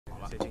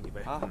先敬你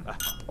杯啊！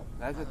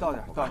来，再倒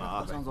点，倒点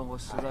啊！张总，我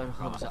实在是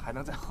喝不下，还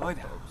能再喝一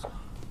点。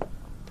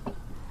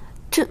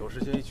有时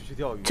间一起去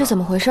钓鱼。这怎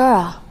么回事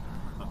啊？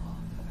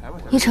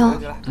一成，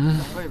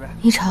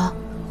一成，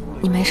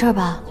你没事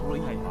吧？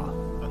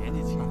年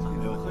纪轻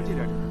轻的喝这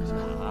点酒就行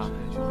啊！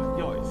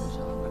要一次。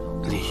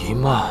李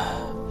曼，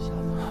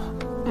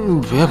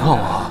你别碰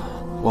我，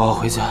我要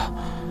回家。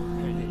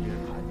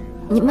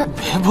你们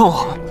别碰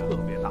我。特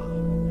别大。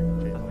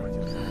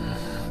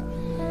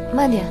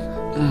慢点。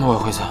我要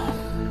回家。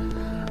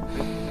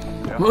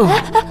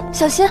哎，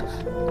小心！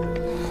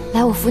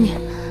来，我扶你。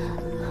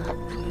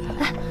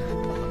来，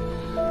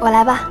我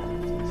来吧。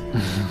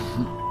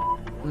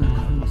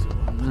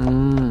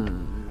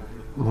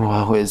我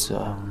要回家。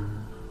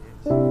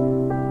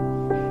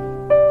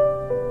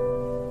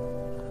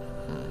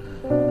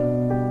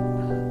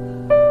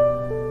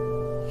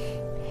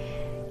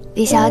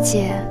李小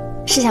姐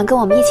是想跟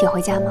我们一起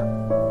回家吗？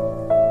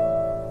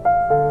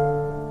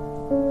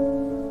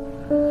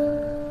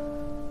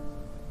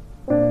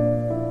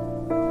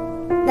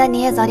那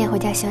你也早点回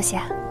家休息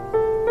啊。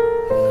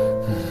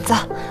走，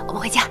我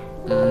们回家。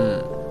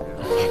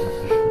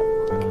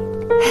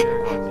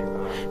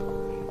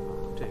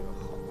这个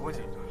好东西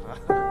就是。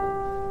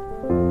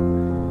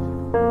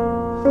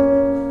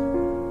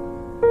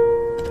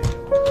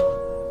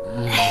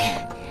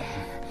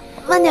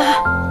慢点儿。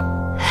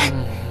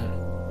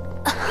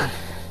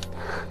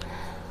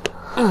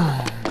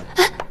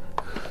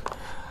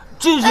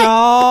志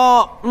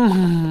强，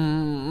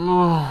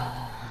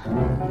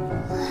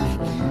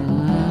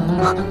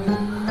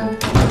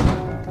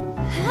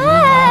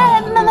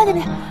哎，慢点，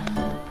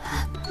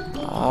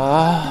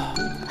啊，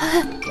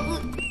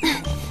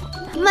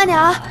慢点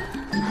啊！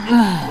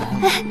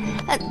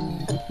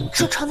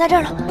床在这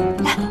儿呢，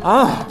来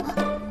啊！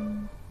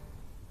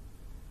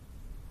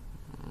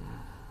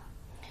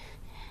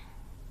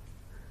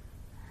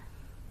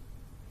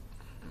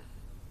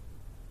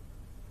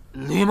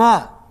李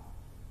曼，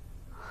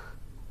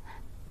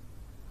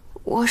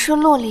我是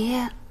陆离。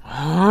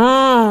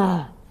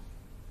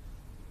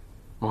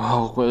我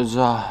要回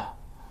家。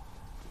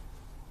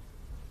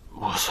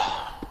我想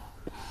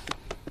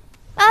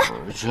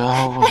回家，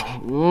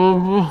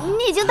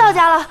你已经到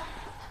家了，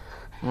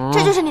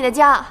这就是你的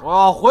家。我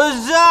要回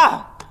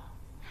家，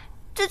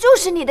这就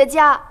是你的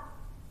家。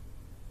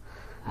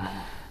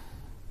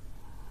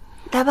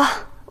来吧，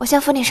我先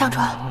扶你上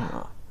床。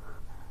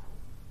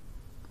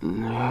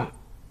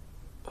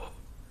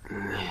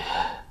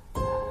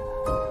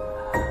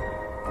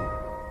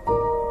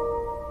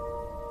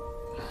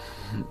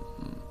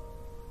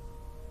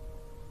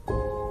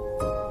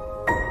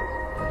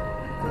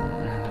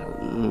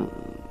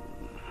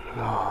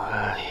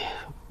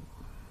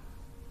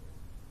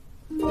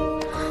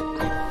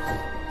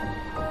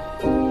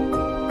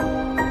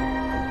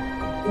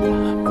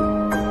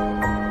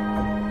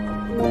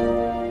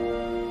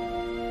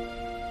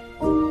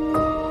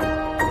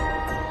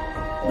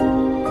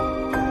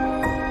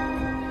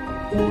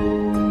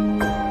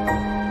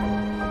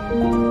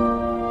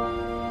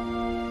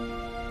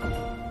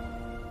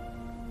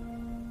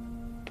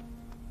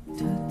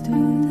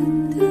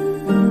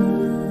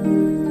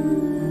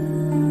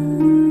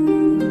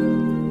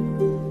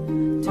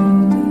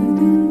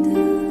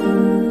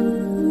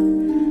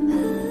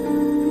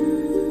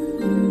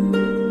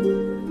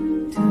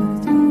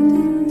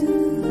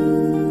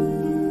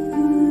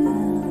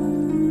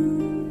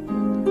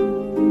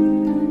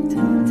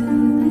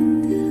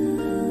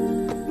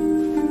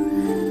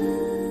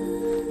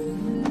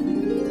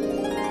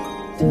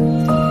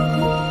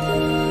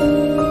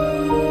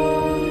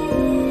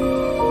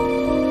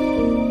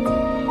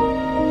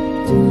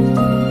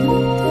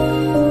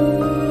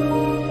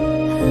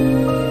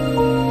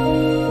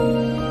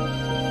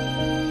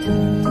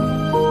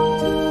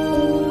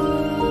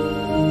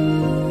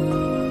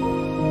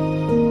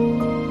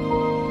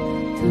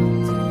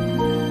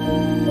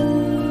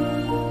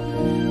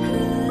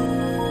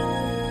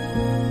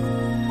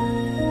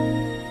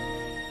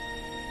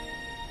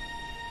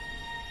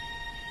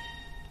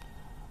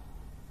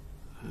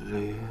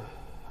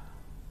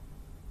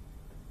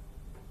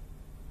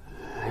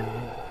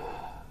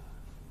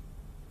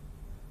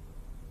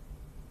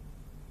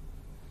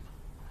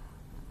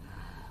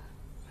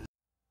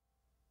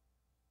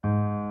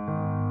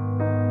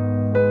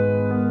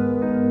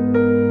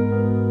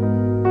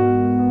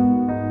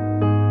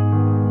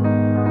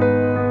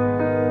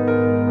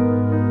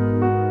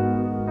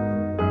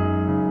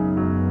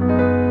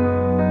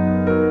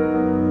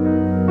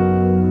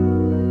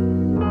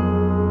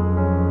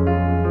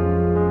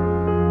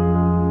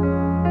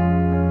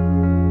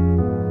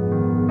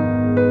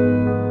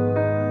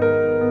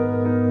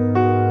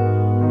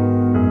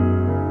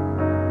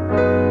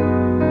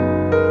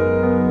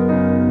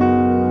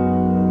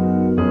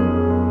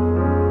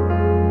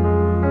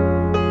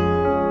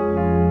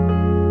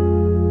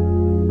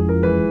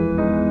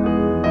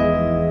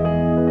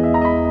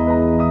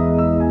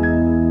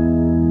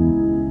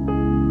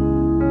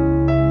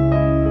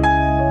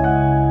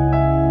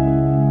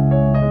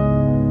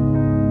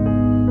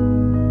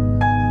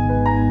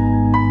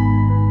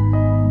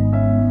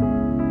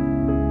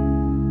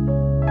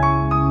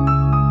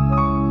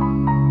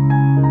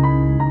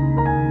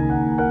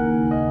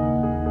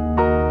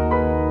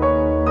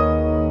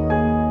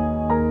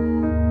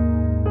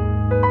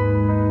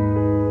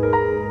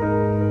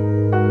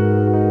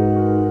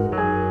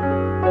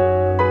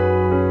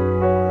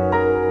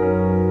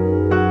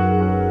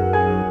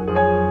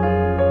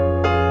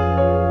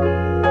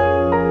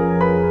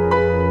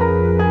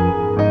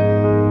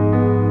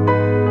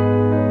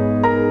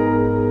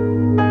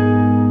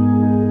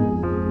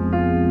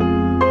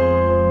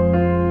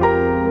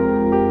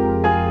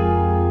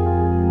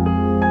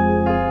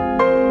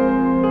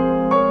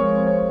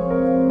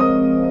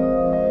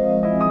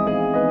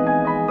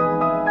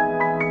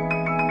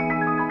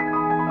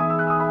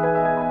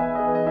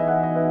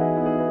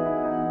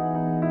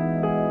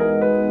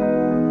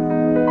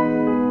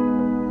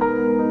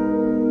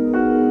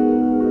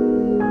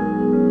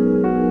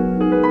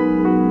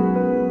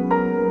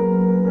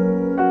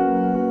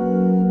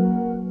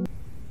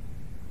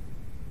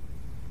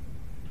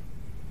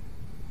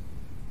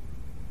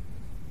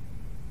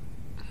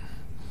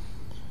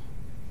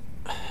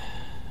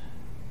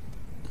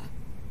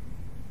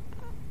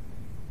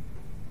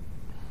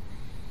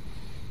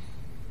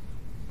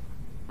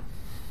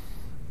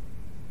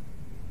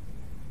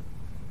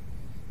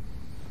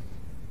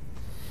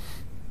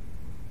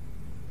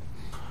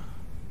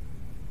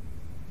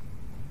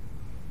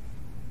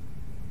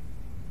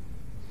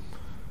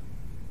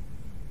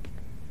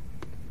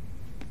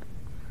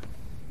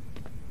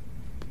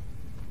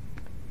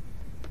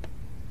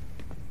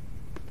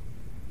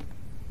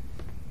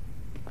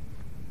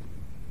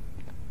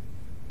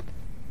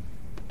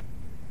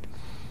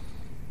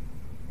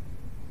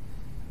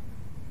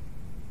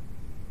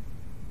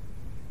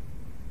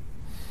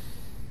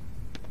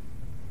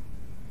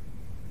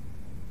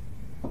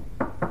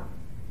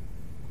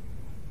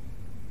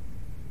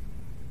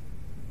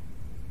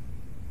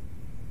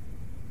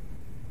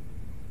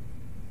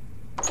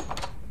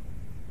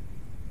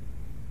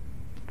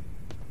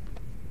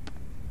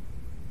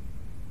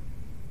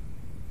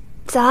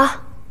早。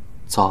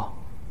早，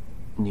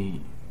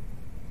你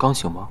刚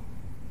醒吗？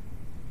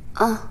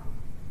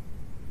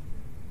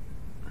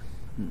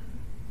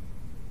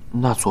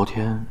那昨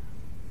天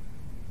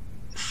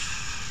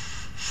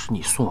是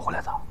你送我回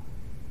来的？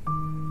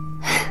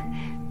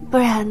不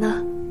然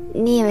呢？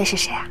你以为是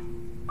谁啊？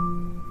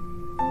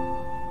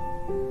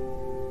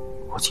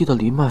我记得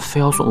黎曼非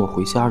要送我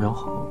回家，然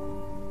后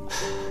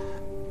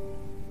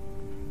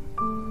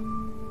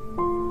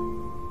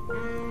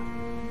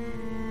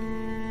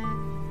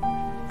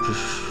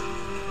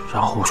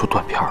我就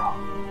断片了。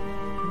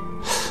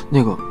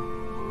那个，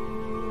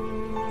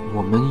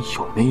我们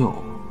有没有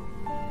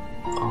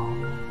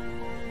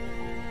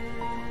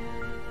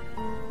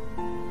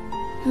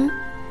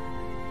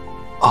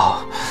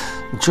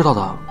你知道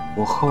的，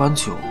我喝完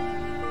酒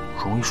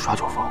容易耍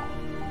酒疯。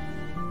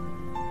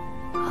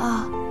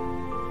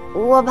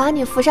我把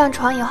你扶上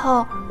床以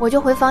后，我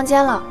就回房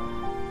间了。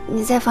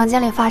你在房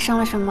间里发生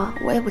了什么，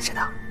我也不知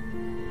道。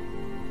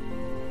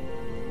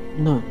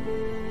那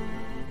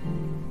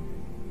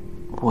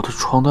我的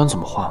床单怎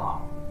么换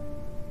了？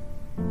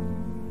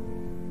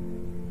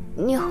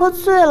你喝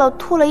醉了，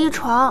吐了一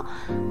床。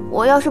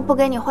我要是不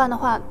给你换的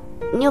话，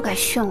你又该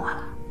训我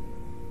了。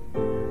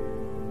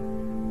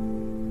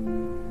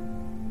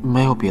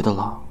没有别的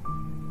了？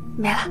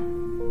没了。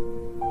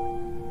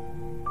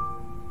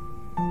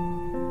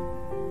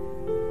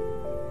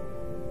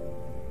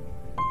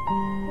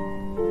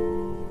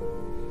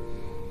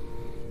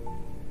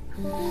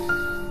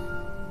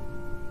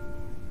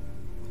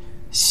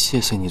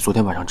谢谢你昨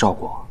天晚上照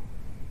顾我。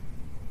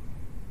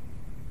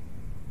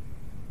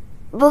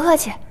不客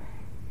气。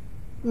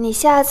你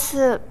下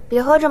次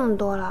别喝这么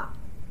多了，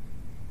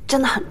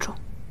真的很重。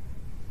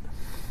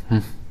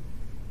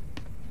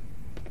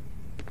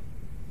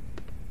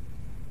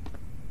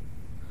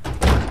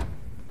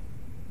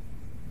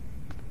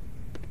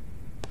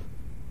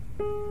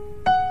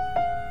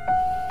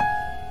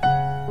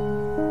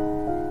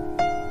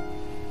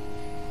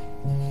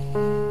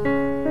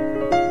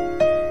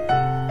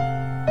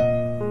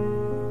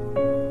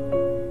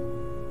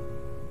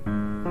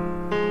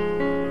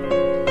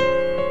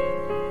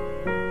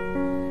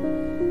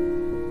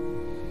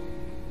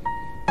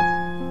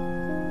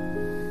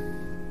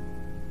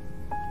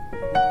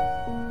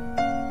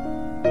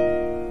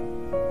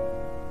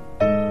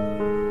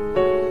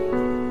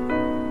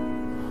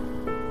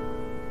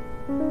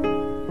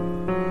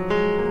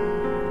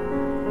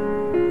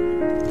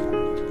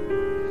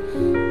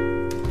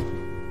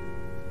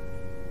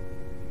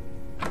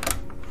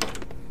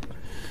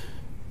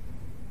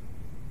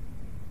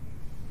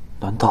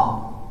难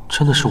道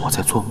真的是我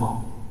在做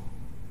梦？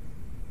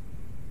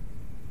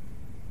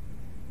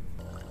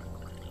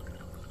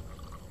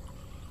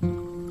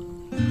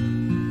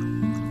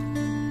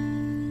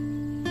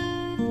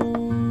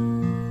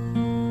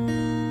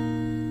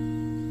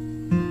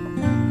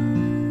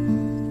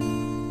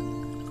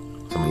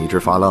怎么一直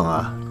发愣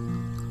啊？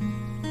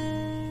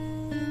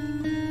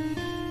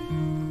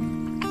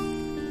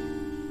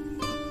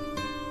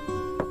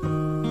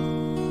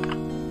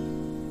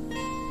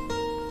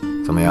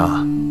怎么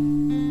样？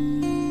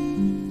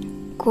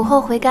骨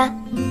后回甘。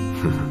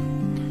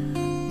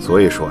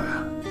所以说呀，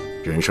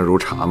人生如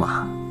茶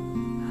嘛。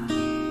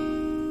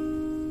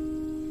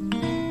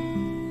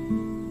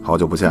好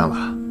久不见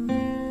了，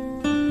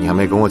你还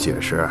没跟我解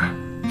释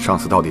上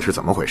次到底是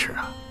怎么回事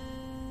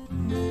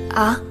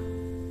啊？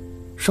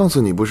上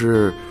次你不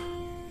是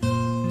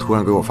突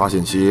然给我发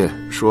信息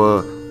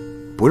说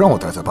不让我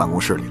待在办公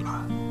室里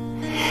了？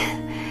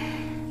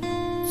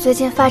最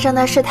近发生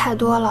的事太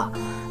多了，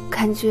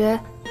感觉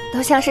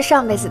都像是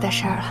上辈子的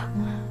事儿了。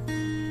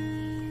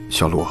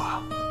小璐，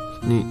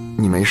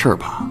你没事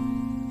吧？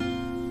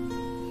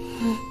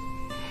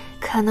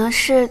可能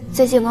是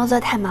最近工作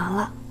太忙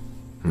了。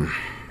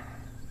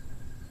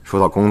说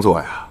到工作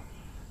呀，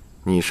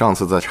你上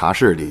次在茶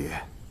室里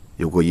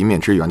有过一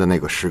面之缘的那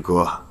个师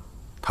哥，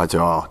他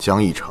叫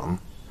江一成，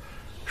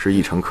是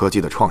一成科技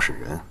的创始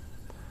人。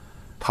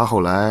他后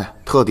来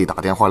特地打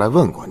电话来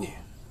问过你，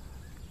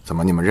怎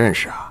么你们认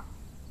识啊？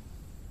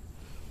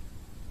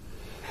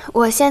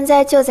我现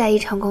在就在一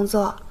成工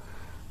作。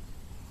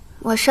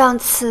我上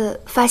次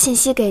发信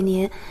息给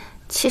您，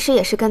其实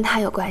也是跟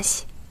他有关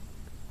系。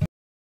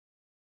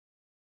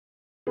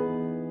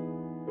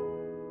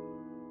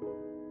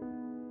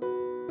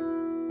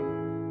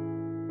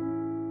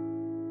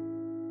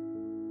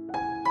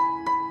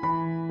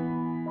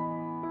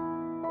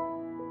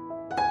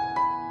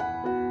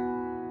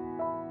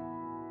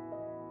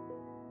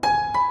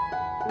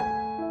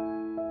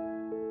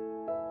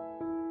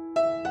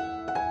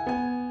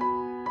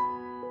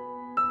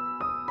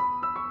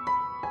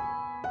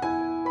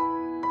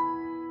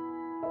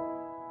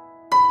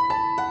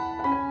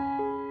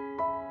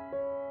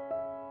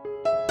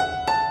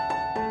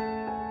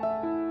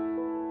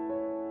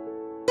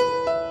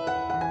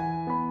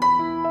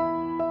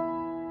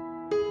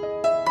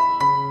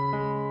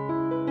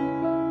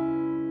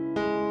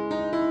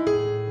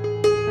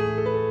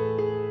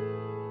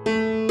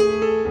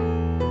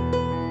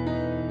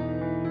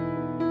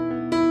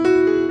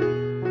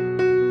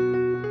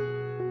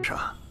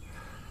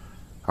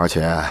而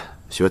且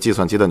学计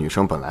算机的女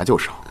生本来就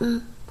少。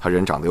她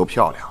人长得又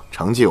漂亮，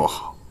成绩又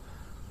好，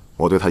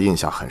我对她印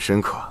象很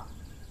深刻。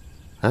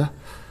哎，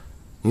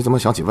你怎么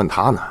想起问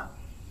她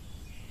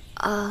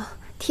呢？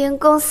听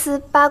公司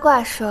八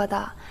卦说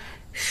的，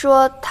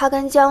说她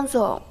跟江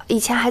总以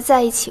前还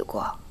在一起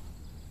过。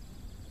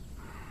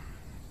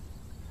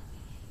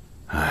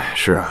哎，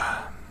是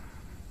啊，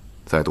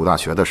在读大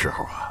学的时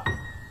候啊，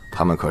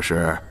他们可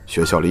是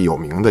学校里有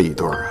名的一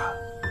对儿啊。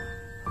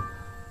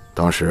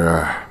当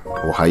时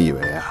我还以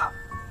为啊，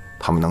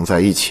他们能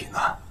在一起呢，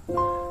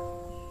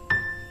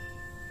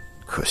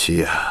可惜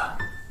呀。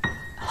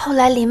后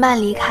来黎曼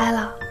离开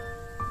了。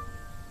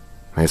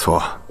没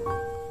错，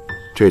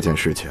这件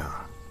事情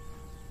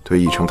对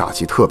奕成打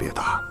击特别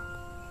大。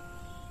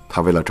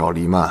他为了找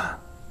黎曼，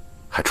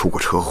还出过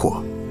车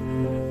祸。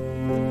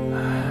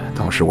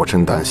当时我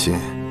真担心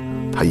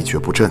他一蹶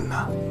不振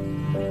呢。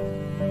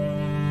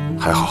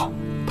还好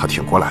他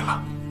挺过来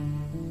了。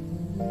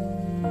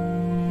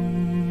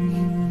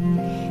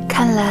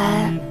看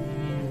来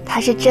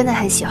他是真的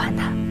很喜欢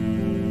他。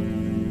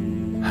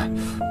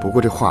不过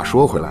这话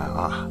说回来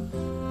啊，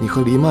你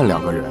和黎曼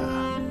两个人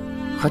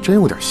还真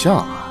有点像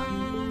啊。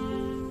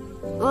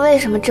为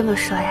什么这么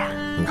说呀？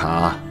你看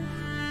啊，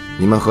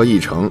你们和奕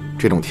成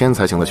这种天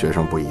才型的学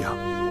生不一样，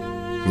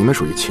你们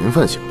属于勤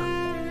奋型的，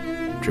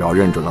只要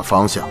认准了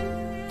方向，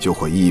就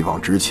会一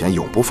往直前，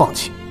永不放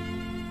弃。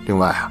另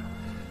外啊，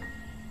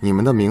你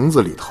们的名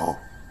字里头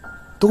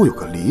都有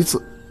个黎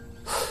字，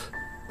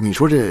你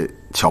说这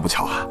巧不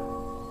巧啊？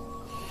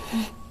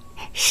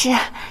是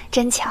啊，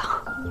真巧。